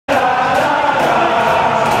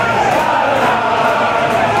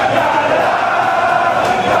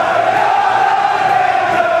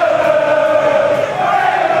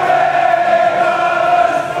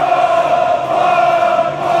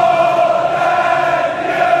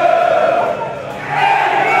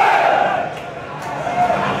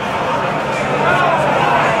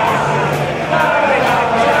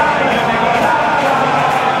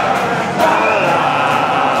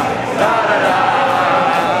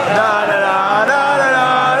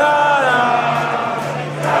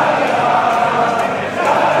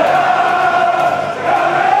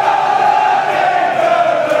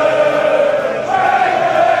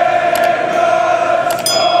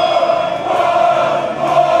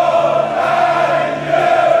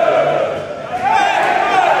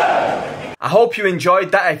hope you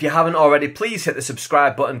enjoyed that. If you haven't already, please hit the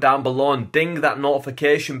subscribe button down below and ding that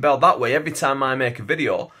notification bell. That way, every time I make a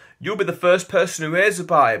video, you'll be the first person who hears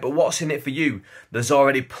about it. But what's in it for you? There's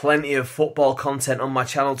already plenty of football content on my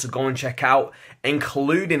channel to go and check out,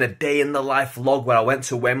 including a day in the life vlog where I went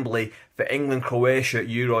to Wembley for England-Croatia at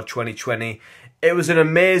Euro 2020. It was an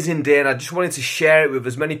amazing day and I just wanted to share it with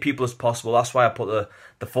as many people as possible. That's why I put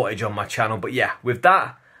the footage on my channel. But yeah, with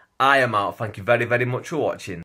that, I am out. Thank you very, very much for watching.